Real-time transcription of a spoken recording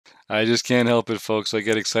I just can't help it, folks. I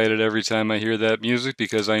get excited every time I hear that music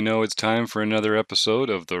because I know it's time for another episode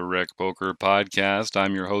of the Rec Poker Podcast.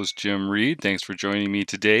 I'm your host, Jim Reed. Thanks for joining me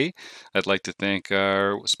today. I'd like to thank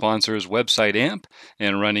our sponsors, Website Amp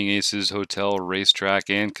and Running Aces Hotel, Racetrack,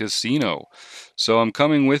 and Casino. So I'm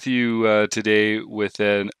coming with you today with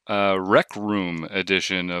an Rec Room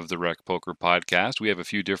edition of the Rec Poker Podcast. We have a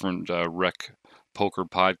few different Rec Poker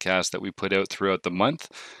podcasts that we put out throughout the month.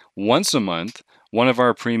 Once a month, one of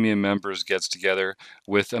our premium members gets together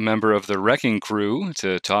with a member of the Wrecking Crew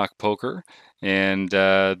to talk poker. And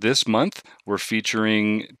this month, we're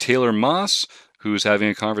featuring Taylor Moss, who's having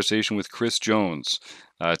a conversation with Chris Jones.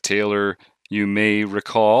 Taylor, you may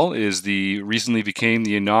recall, recently became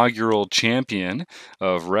the inaugural champion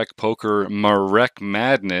of Rec Poker Marek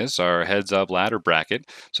Madness, our heads-up ladder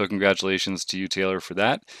bracket. So congratulations to you, Taylor, for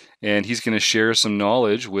that. And he's going to share some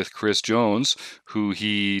knowledge with Chris Jones, who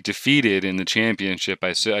he defeated in the championship,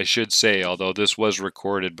 I should say, although this was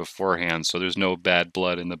recorded beforehand, so there's no bad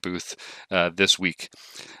blood in the booth this week.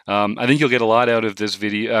 I think you'll get a lot out of this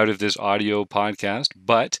audio podcast,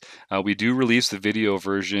 but we do release the video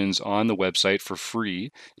versions on the website for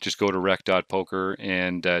free. Just go to rec.poker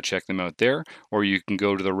and check them out there, or you can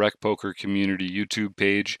go to the Rec Poker Community YouTube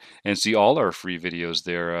page and see all our free videos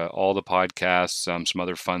there, all the podcasts, some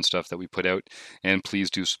other fun stuff that we put out, and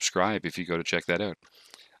please do subscribe if you go to check that out.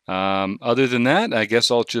 Other than that, I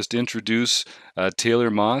guess I'll just introduce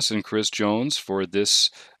Taylor Moss and Chris Jones for this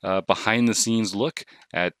behind-the-scenes look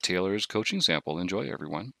at Taylor's coaching sample. Enjoy,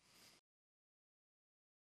 everyone.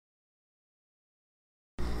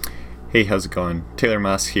 Hey, how's it going? Taylor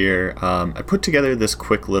Moss here. I put together this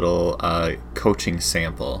quick little coaching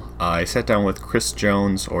sample. I sat down with Chris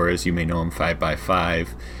Jones, or as you may know him, 5x5.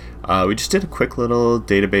 We just did a quick little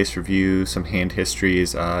database review, some hand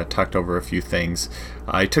histories, talked over a few things.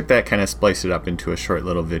 I took that, kind of spliced it up into a short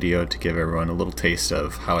little video to give everyone a little taste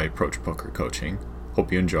of how I approach poker coaching.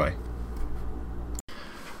 Hope you enjoy.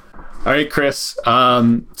 All right, Chris.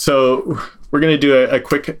 So we're going to do a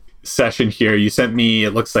quick session here. You sent me,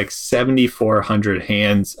 it looks like 7,400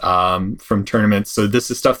 hands from tournaments. So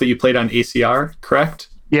this is stuff that you played on ACR, correct?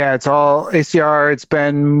 Yeah, it's all ACR. It's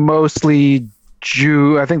been mostly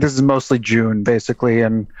June. I think this is mostly June, basically,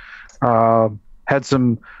 and had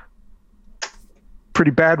some pretty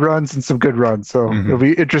bad runs and some good runs. So It'll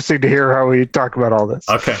be interesting to hear how we talk about all this.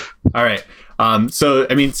 Okay. All right. So,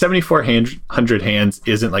 I mean, 7,400 hands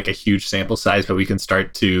isn't like a huge sample size, but we can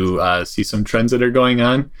start to see some trends that are going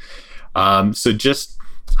on. So just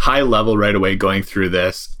high level right away going through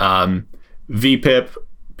this. VPIP,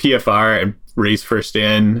 PFR, and raise first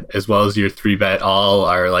in, as well as your 3-bet all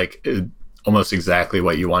are like almost exactly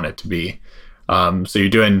what you want it to be. So you're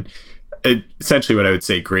doing essentially what I would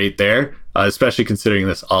say great there, especially considering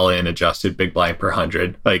this all-in adjusted big blind per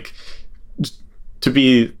 100. Like, to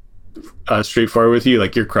be straightforward with you,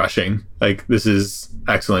 like, you're crushing. Like, this is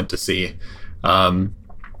excellent to see.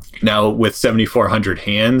 Now with 7,400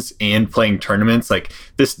 hands and playing tournaments, like,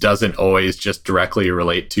 this doesn't always just directly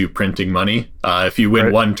relate to printing money. If you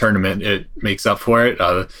win one tournament, it makes up for it.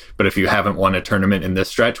 But if you haven't won a tournament in this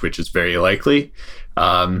stretch, which is very likely,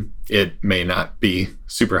 it may not be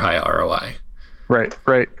super high ROI.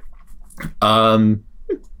 Right.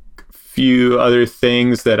 Few other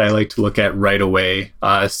things that I like to look at right away.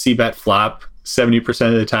 C-bet flop,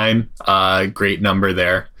 70% of the time. Great number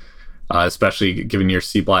there. Especially given your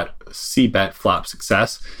C-bet flop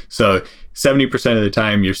success. So 70% of the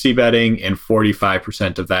time you're C-betting, and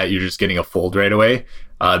 45% of that you're just getting a fold right away.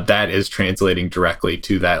 That is translating directly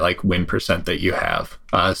to that like win percent that you have.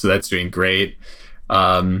 So that's doing great.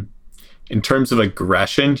 In terms of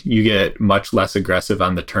aggression, you get much less aggressive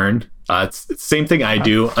on the turn. It's the same thing I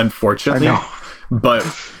do, unfortunately. I know. But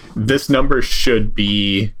this number should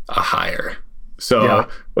be higher. So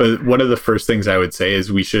one of the first things I would say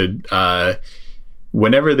is we should,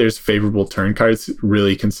 whenever there's favorable turn cards,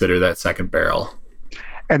 really consider that second barrel.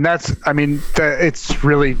 And it's good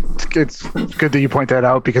that you point that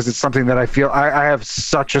out, because it's something that I feel I have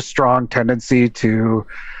such a strong tendency to,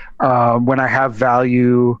 when I have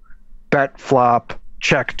value, bet flop,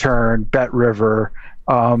 check turn, bet river,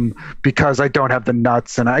 because I don't have the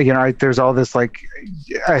nuts, and there's all this, like,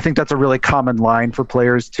 I think that's a really common line for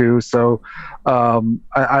players too. So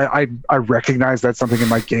I recognize that's something in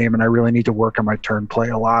my game, and I really need to work on my turn play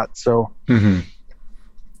a lot. So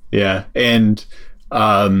yeah, and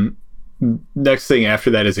next thing after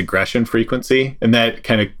that is aggression frequency, and that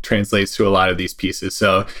kind of translates to a lot of these pieces.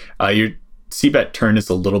 So your C-bet turn is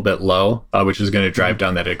a little bit low, which is going to drive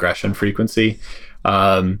down that aggression frequency.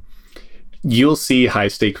 you'll see high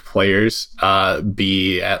stake players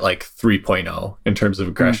be at like 3.0 in terms of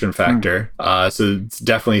aggression factor. So it's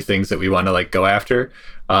definitely things that we want to like go after.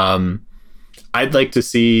 I'd like to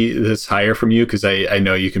see this higher from you because I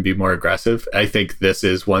know you can be more aggressive. I think this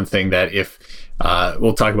is one thing that if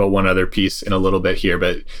we'll talk about one other piece in a little bit here,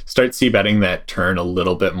 but start c-betting that turn a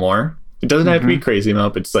little bit more. It doesn't have to be crazy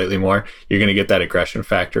amount, but slightly more. You're going to get that aggression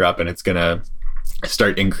factor up, and it's going to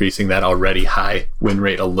start increasing that already high win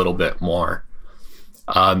rate a little bit more.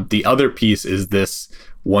 The other piece is this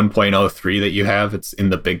 1.03 that you have. It's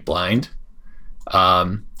in the big blind.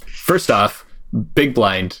 First off, big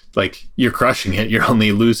blind, like you're crushing it. You're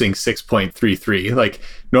only losing 6.33. Like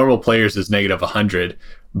normal players is negative 100,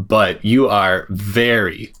 but you are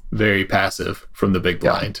very, very passive from the big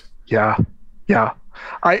blind. Yeah.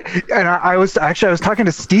 I was talking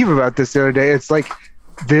to Steve about this the other day. It's like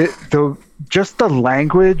the just the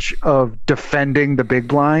language of defending the big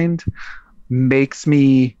blind makes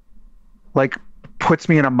me like puts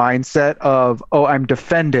me in a mindset of, oh, I'm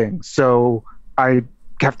defending, so I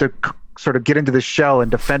have to sort of get into the shell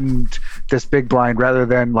and defend this big blind rather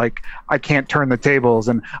than like I can't turn the tables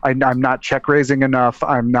and I'm not check raising enough.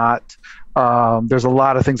 I'm not. There's a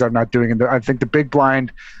lot of things I'm not doing, and I think the big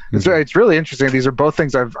blind. It's really interesting. These are both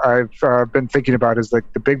things I've been thinking about. Is like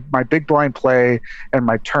my big blind play and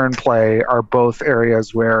my turn play are both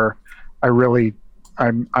areas where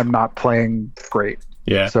I'm not playing great.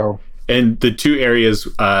 Yeah. So. And the two areas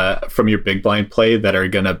from your big blind play that are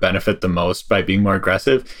going to benefit the most by being more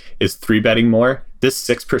aggressive is 3-betting more. This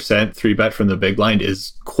 6% 3-bet from the big blind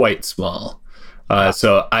is quite small.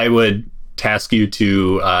 So I would task you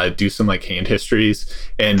to do some like hand histories.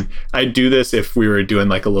 And I'd do this if we were doing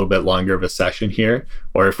like a little bit longer of a session here,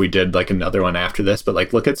 or if we did like another one after this. But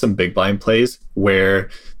like look at some big blind plays where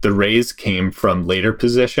the raise came from later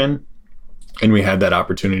position and we had that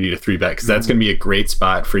opportunity to 3-bet, because that's going to be a great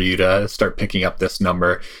spot for you to start picking up this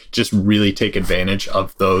number. Just really take advantage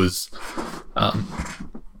of those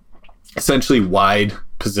essentially wide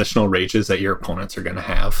positional ranges that your opponents are going to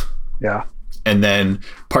have. Yeah. And then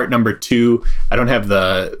part number 2, I don't have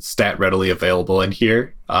the stat readily available in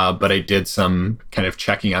here, but I did some kind of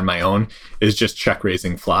checking on my own, is just check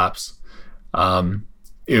raising flops. When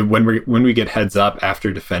we get heads up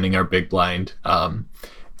after defending our big blind,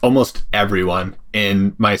 almost everyone,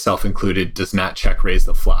 and myself included, does not check raise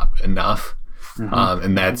the flop enough.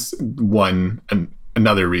 And that's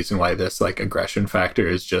another reason why this like aggression factor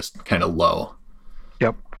is just kind of low.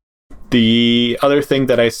 Yep. The other thing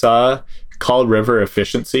that I saw, call river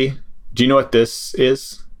efficiency. Do you know what this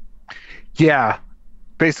is? Yeah.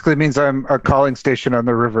 Basically means I'm a calling station on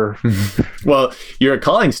the river. Well, you're a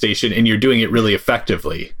calling station and you're doing it really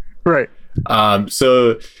effectively. Right.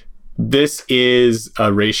 So this is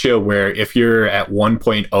a ratio where if you're at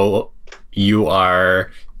 1.0, you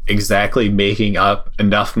are exactly making up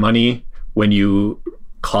enough money when you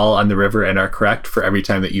call on the river and are correct for every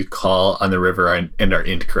time that you call on the river and are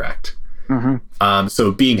incorrect.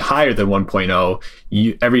 So being higher than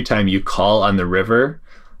 1.0, every time you call on the river,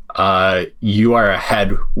 you are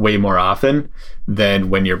ahead way more often than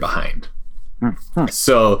when you're behind.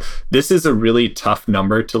 So this is a really tough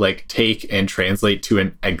number to like take and translate to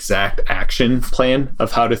an exact action plan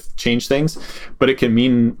of how to change things, but it can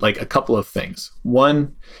mean like a couple of things.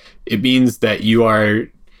 One, it means that you are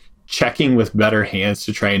checking with better hands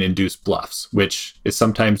to try and induce bluffs, which is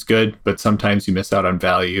sometimes good, but sometimes you miss out on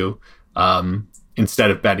value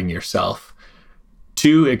instead of betting yourself.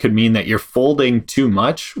 2, it could mean that you're folding too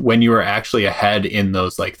much when you are actually ahead in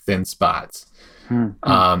those like thin spots.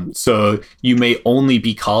 So you may only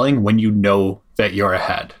be calling when you know that you're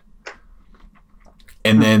ahead.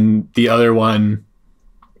 And then the other one,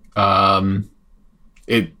 I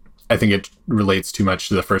think it relates too much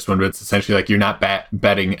to the first one, but it's essentially like you're not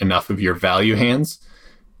betting enough of your value hands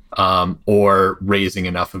or raising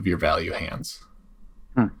enough of your value hands.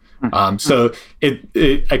 So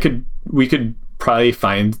we could probably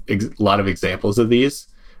find a lot of examples of these,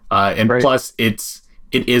 and right. Plus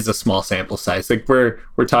it is a small sample size. Like we're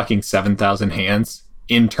talking 7,000 hands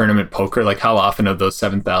in tournament poker. Like how often of those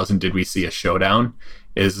 7,000 did we see a showdown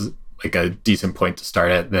is like a decent point to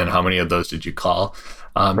start at. Then how many of those did you call?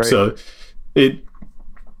 Right. So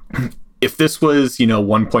if this was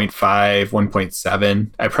 1.5,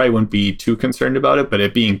 1.7, I probably wouldn't be too concerned about it. But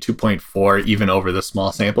it being 2.4, even over the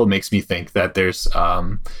small sample, makes me think that there's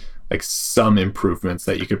like some improvements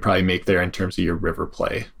that you could probably make there in terms of your river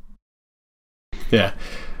play. Yeah.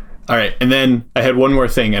 All right. And then I had one more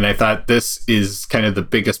thing, and I thought this is kind of the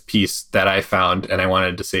biggest piece that I found, and I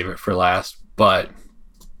wanted to save it for last. But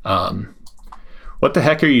what the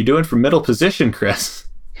heck are you doing from middle position, Chris?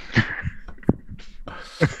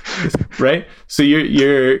 right? So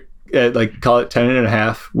you're at like call it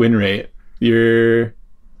 10.5 win rate. Your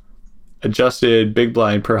adjusted big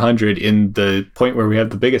blind per 100 in the point where we have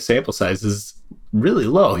the biggest sample size is really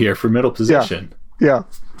low here for middle position. Yeah.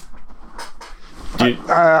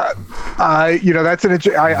 That's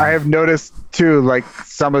I have noticed too, like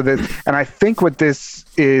some of this, and I think what this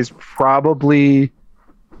is probably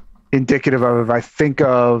indicative of, if I think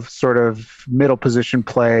of sort of middle position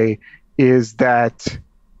play, is that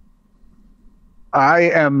I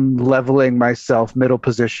am leveling myself middle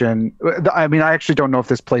position. I mean, I actually don't know if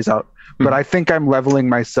this plays out, but I think I'm leveling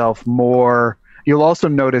myself more. You'll also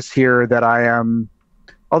notice here that I am,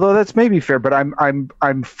 although that's maybe fair, but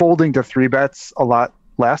I'm folding to 3-bets a lot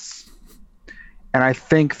less. And I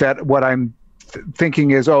think that what I'm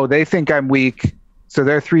thinking is, they think I'm weak, so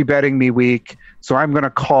they're 3-betting me weak, so I'm going to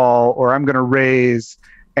call or I'm going to raise.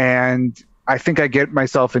 And I think I get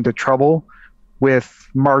myself into trouble with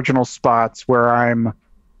marginal spots where I'm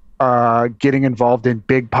getting involved in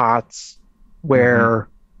big pots where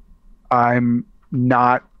I'm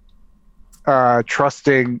not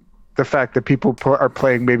trusting the fact that people are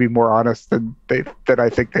playing maybe more honest than I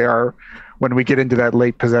think they are when we get into that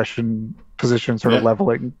late position sort of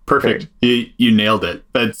leveling. Perfect. You nailed it.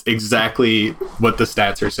 That's exactly what the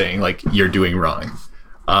stats are saying. Like, you're doing wrong.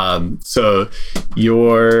 So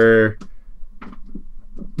your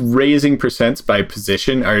raising percents by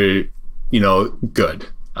position are, good.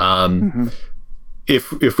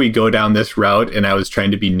 If we go down this route and I was trying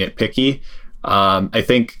to be nitpicky, I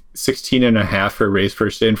think 16.5 for raise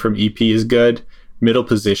first in from EP is good. Middle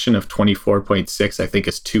position of 24.6 I think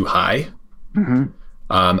is too high.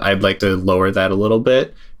 I'd like to lower that a little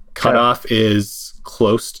bit. Cutoff is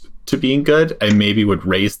close to being good. I maybe would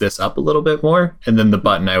raise this up a little bit more, and then the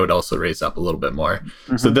button I would also raise up a little bit more.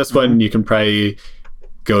 So this one you can probably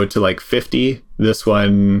go to like 50. This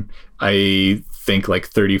one I think like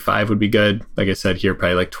 35 would be good. Like I said here,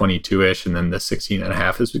 probably like 22-ish, and then the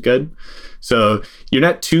 16.5 is good. So you're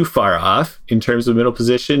not too far off in terms of middle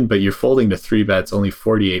position, but you're folding to 3-bets only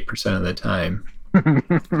 48% of the time.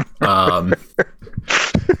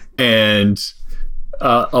 And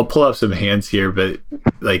I'll pull up some hands here, but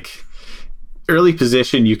like early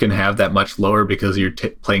position, you can have that much lower because you're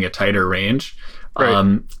playing a tighter range.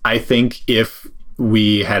 Right. I think if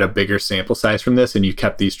we had a bigger sample size from this and you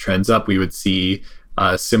kept these trends up, we would see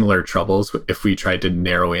similar troubles if we tried to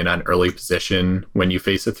narrow in on early position when you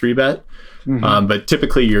face a 3-bet. But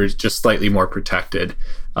typically you're just slightly more protected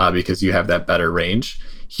because you have that better range.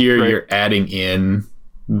 Here you're adding in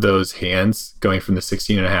those hands going from the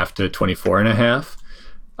 16.5 to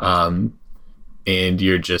 24.5. And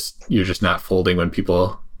you're just not folding when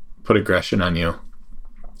people put aggression on you.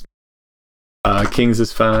 Kings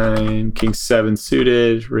is fine. King 7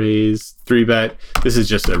 suited, raise, 3-bet. This is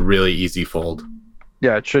just a really easy fold.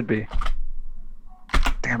 Yeah, it should be.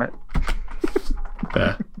 Damn it.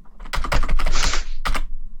 Yeah.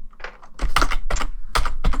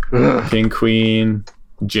 King Queen,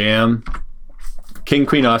 jam. King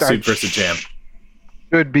Queen offsuit versus jam.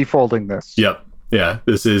 Should be folding this. Yep. Yeah,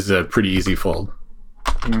 this is a pretty easy fold.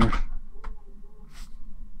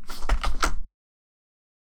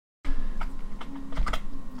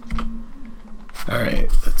 All right,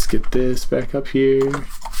 let's get this back up here.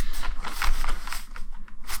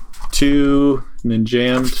 2, and then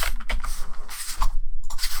jammed.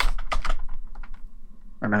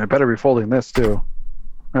 I mean, I better be folding this too.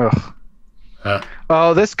 Ugh.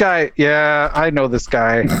 Oh, this guy. Yeah, I know this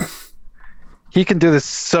guy. He can do this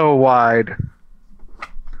so wide.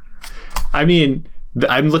 I mean,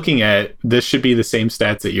 I'm looking at this should be the same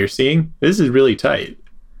stats that you're seeing. This is really tight.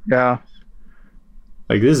 Yeah.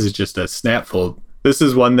 Like, this is just a snap fold. This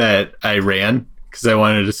is one that I ran because I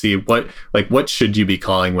wanted to see what should you be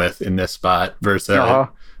calling with in this spot versus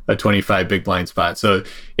a 25 big blind spot. So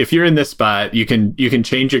if you're in this spot, you can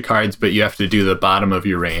change your cards, but you have to do the bottom of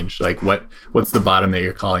your range. Like what's the bottom that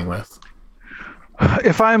you're calling with?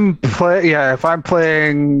 If I'm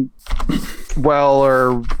playing well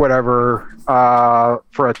or whatever,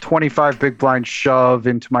 for a 25 big blind shove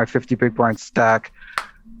into my 50 big blind stack,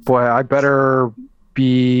 boy, I better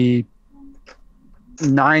be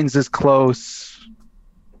 9s is close.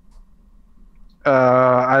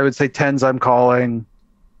 I would say 10s I'm calling.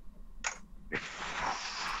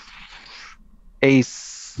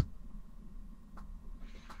 Ace.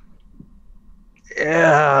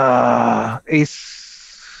 Yeah. Ace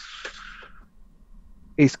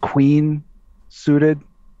queen suited,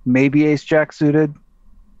 maybe ace jack suited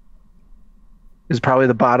is probably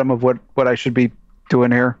the bottom of what I should be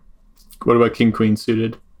doing here. What about king queen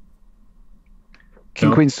suited? King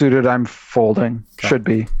No? queen suited, I'm folding. Okay. Should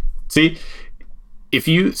be. See, if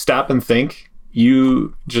you stop and think,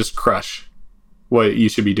 you just crush what you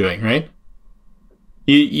should be doing, right?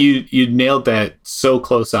 You nailed that so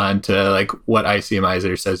close on to like what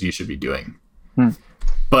ICMizer says you should be doing.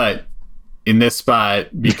 But in this spot,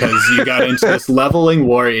 because you got into this leveling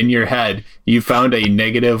war in your head, you found a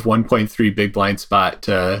negative 1.3 big blind spot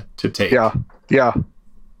to take. Yeah.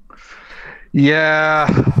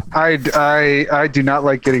 I do not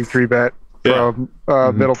like getting 3-bet from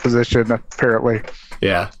middle position, apparently.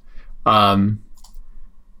 Yeah. I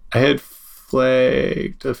had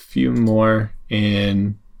flagged a few more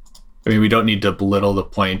in. I mean, we don't need to belittle the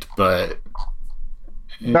point, but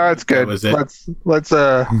No, it's good. That was it. Let's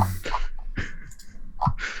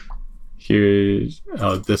Here's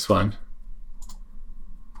this one.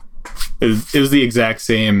 It was the exact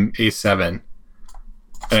same A7,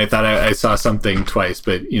 and I thought I saw something twice,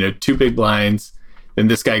 but 2 big blinds, then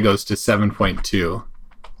this guy goes to 7.2,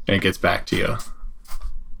 and it gets back to you.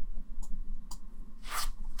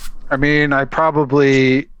 I mean, I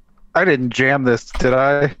didn't jam this, did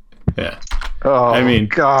I? Yeah. Oh, I mean,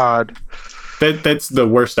 God. That's the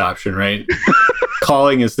worst option, right?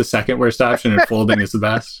 Calling is the second worst option, and folding is the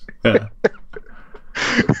best. Yeah.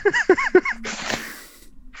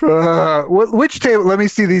 Which table? Let me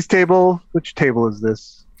see these table. Which table is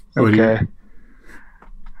this? What do you-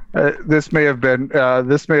 Okay. This may have been a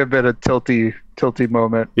tilty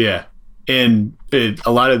moment. Yeah. And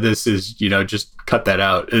a lot of this is, just cut that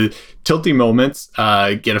out. Tilty moments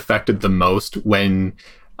get affected the most when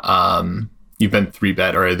you've been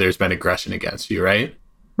 3-bet or there's been aggression against you, right?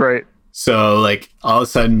 Right. So, like, all of a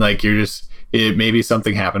sudden, like, maybe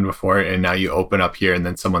something happened before, and now you open up here, and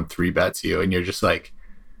then someone 3-bets you, and you're just like,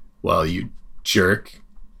 well, you jerk.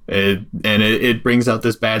 It brings out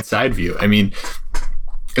this bad side view. I mean,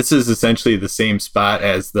 this is essentially the same spot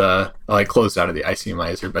as I closed out of the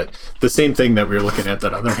ICMizer, but the same thing that we were looking at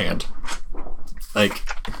that other hand. Like,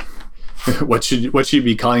 what should you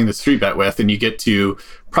be calling this 3-bet with? And you get to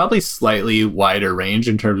probably slightly wider range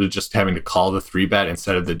in terms of just having to call the 3-bet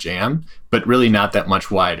instead of the jam, but really not that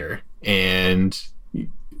much wider. And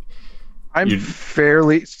I'm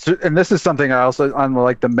fairly, and this is something I also, on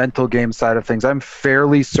the mental game side of things, I'm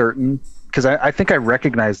fairly certain, because I think I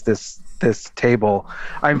recognize this table.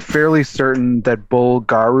 I'm fairly certain that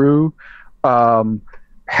Bulgaru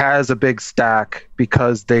has a big stack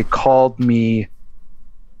because they called me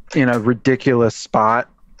in a ridiculous spot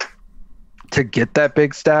to get that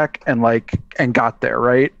big stack and got there,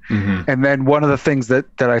 right? Mm-hmm. And then one of the things that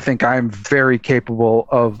I think I'm very capable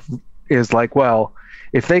of is well,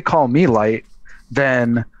 if they call me light,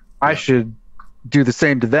 then I should do the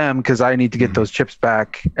same to them because I need to get those chips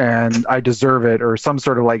back and I deserve it, or some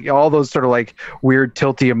sort of all those sort of weird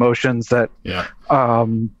tilty emotions that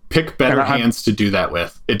pick better hands to do that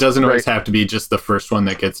with. It doesn't always have to be just the first one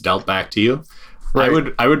that gets dealt back to you.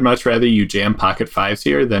 Right. I would much rather you jam pocket 5s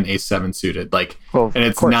here than A7 suited. And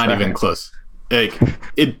it's not even close.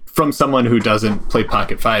 From someone who doesn't play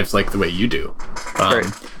pocket 5s like the way you do.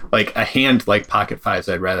 Like a hand like pocket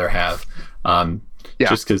 5s I'd rather have.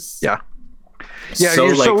 Just because so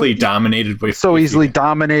likely dominated with so easily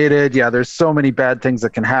dominated. Yeah, there's so many bad things that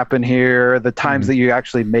can happen here. The times that you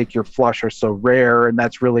actually make your flush are so rare, and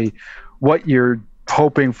that's really what you're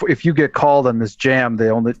hoping for. If you get called on this jam, the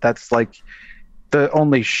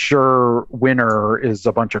only sure winner is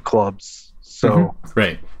a bunch of clubs. So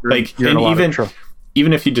right, you're in a lot of trouble.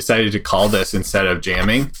 Even if you decided to call this instead of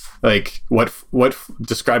jamming, what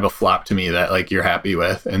describe a flop to me that you're happy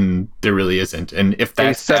with, and there really isn't. And if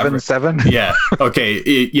that's A7-7, yeah,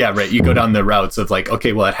 okay, right. You go down the routes of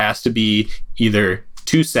okay, well, it has to be either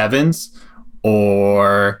 2 7s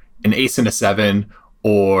or an ace and a 7,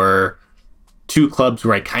 or 2 clubs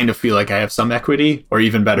where I kind of feel like I have some equity, or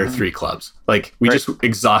even better, 3 clubs. We just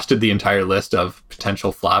exhausted the entire list of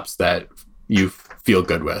potential flops that you feel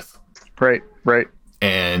good with. Right.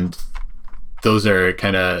 And those are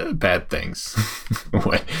kind of bad things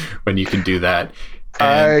when you can do that.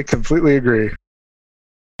 And I completely agree.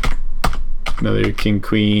 another king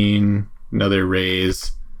queen, another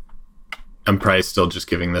raise. I'm probably still just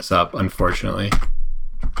giving this up, unfortunately.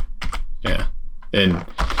 Yeah. And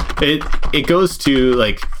it goes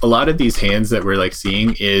to a lot of these hands that we're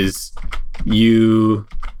seeing is you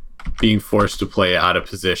being forced to play out of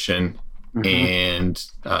position and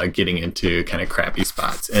getting into kind of crappy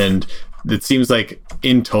spots. And it seems like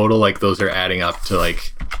in total, those are adding up to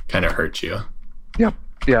kind of hurt you. Yep.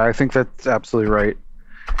 Yeah, I think that's absolutely right.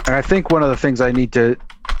 And I think one of the things I need to,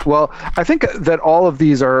 I think that all of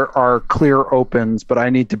these are clear opens, but I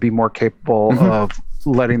need to be more capable of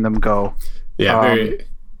letting them go. Yeah,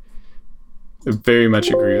 very much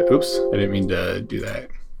agree. Oops, I didn't mean to do that.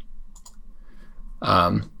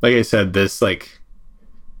 Like I said, this like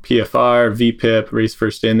PFR, VPIP, race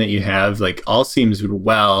first in that you have, like all seems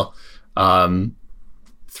well.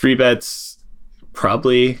 3-bets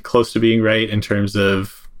probably close to being right in terms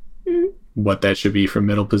of what that should be for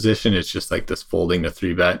middle position. It's just like this folding to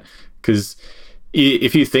 3-bet, because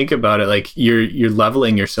if you think about it, like you're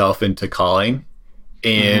leveling yourself into calling,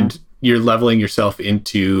 and you're leveling yourself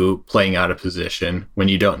into playing out of position when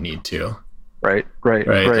you don't need to. Right.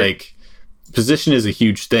 Like position is a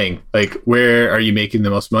huge thing. Like, where are you making the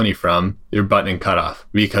most money from? Your button and cutoff,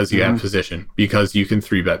 because you have position, because you can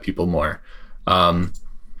 3-bet people more. I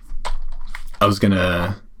was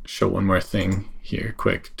gonna show one more thing here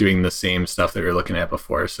quick, doing the same stuff that we were looking at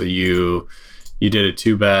before. So you did a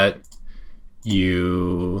 2-bet,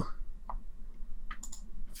 you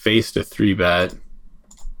faced a 3-bet,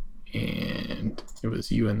 and it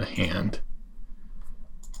was you in the hand.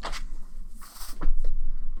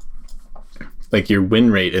 Like, your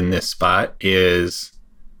win rate in this spot is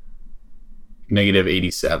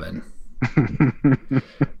 -87.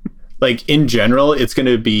 Like, in general, it's going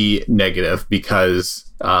to be negative because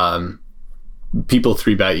people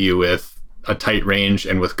 3-bet you with a tight range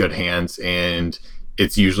and with good hands, and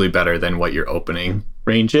it's usually better than what your opening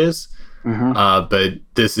range is. But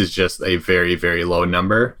this is just a very, very low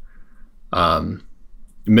number.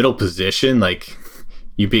 Middle position, like,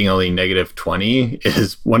 you being only -20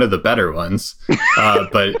 is one of the better ones.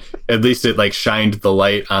 But at least it like shined the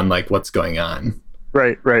light on like what's going on.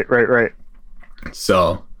 Right.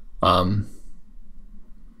 So,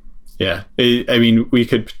 yeah, I mean, we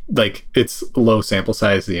could, like, it's low sample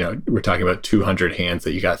size, you know, we're talking about 200 hands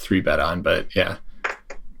that you got 3-bet on, but yeah,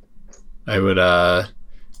 I would,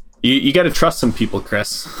 you got to trust some people,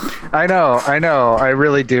 Chris. I know. I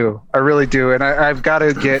really do. And I've got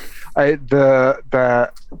to get the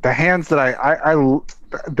hands that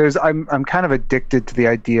I'm kind of addicted to the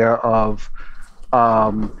idea of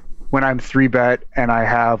when I'm 3-bet and I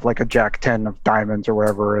have like a Jack 10 of diamonds or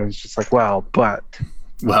whatever, and it's just like, but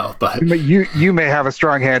you may have a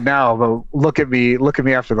strong hand now, but look at me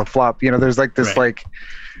after the flop. You know, there's like this like.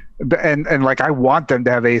 And like, I want them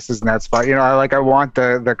to have aces in that spot. You know, I want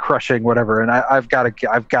the crushing whatever, and I've got to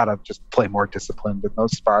just play more disciplined in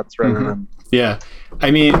those spots rather than. Yeah,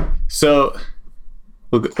 I mean, so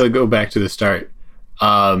we'll go back to the start.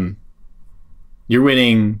 You're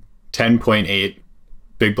winning 10.8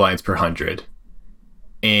 big blinds per 100,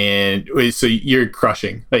 and so you're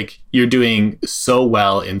crushing. Like, you're doing so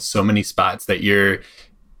well in so many spots that your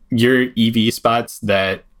EV spots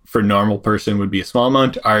that for normal person would be a small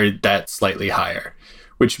amount are that slightly higher,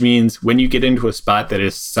 which means when you get into a spot that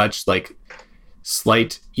is such like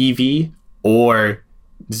slight EV or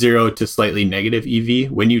 0 to slightly negative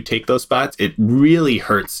EV, when you take those spots, it really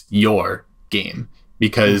hurts your game,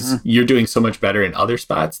 because you're doing so much better in other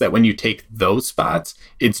spots that when you take those spots,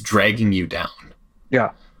 it's dragging you down. Yeah.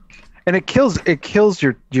 And it kills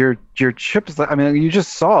your chips. I mean, you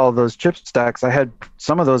just saw all those chip stacks. I had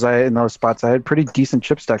some of those in those spots. I had pretty decent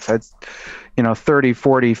chip stacks. I had, 30,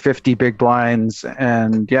 40, 50 big blinds.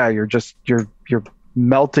 And yeah, you're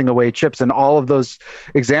melting away chips. And all of those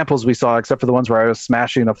examples we saw, except for the ones where I was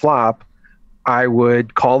smashing the flop, I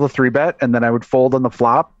would call the 3-bet and then I would fold on the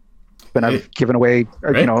flop. And I've given away,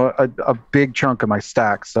 a big chunk of my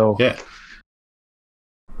stack. So yeah.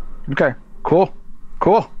 Okay, cool.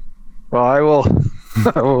 Well, I will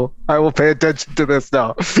pay attention to this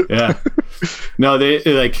now. Yeah. No, they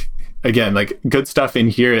like, again, like, good stuff in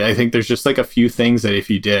here. I think there's just like a few things that if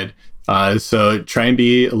you did, so try and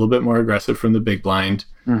be a little bit more aggressive from the big blind.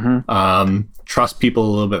 Trust people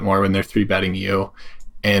a little bit more when they're 3-betting you.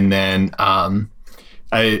 And then I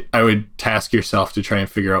would task yourself to try and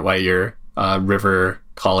figure out why your river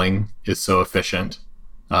calling is so efficient,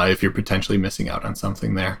 if you're potentially missing out on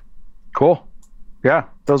something there. Cool. Yeah,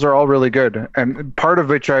 those are all really good, and part of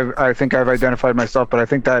which I think I've identified myself, but I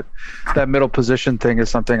think that middle position thing is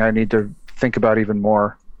something I need to think about even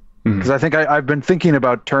more, because I think I've been thinking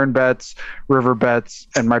about turn bets, river bets,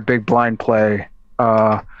 and my big blind play,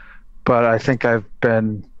 but I think I've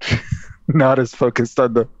been not as focused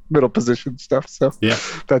on the middle position stuff. So yeah,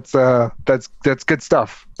 that's good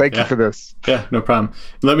stuff. Thank you for this. Yeah, no problem.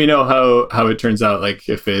 Let me know how it turns out. Like,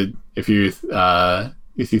 if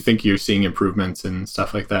you think you're seeing improvements and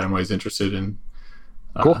stuff like that. I'm always interested in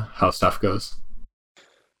cool. how stuff goes.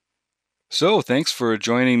 So, thanks for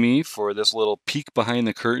joining me for this little peek behind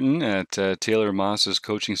the curtain at Taylor Moss's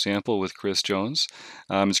coaching sample with Chris Jones.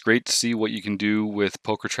 It's great to see what you can do with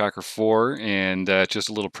Poker Tracker 4 and just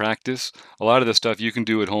a little practice. A lot of the stuff you can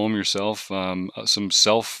do at home yourself. Some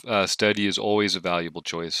self study is always a valuable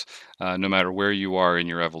choice, no matter where you are in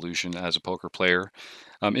your evolution as a poker player.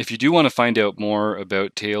 If you do want to find out more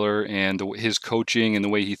about Taylor and his coaching and the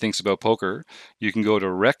way he thinks about poker, you can go to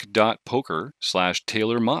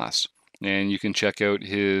rec.poker/Taylor Moss. And you can check out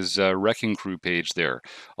his Wrecking Crew page there.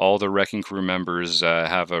 All the Wrecking Crew members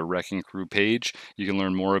have a Wrecking Crew page. You can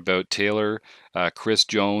learn more about Taylor. Chris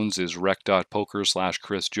Jones is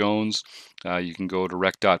rec.poker/Chris Jones. You can go to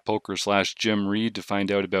rec.poker/Jim Reed to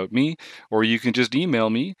find out about me, or you can just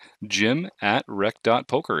email me,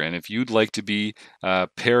 jim@rec.poker. And if you'd like to be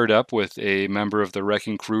paired up with a member of the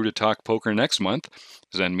Wrecking Crew to talk poker next month,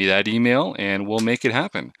 send me that email and we'll make it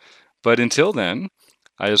happen. But until then,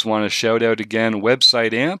 I just want to shout out again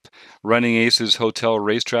Website Amp, Running Aces Hotel,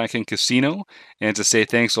 Racetrack, and Casino, and to say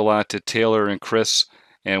thanks a lot to Taylor and Chris,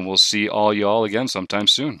 and we'll see all y'all again sometime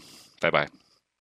soon. Bye-bye.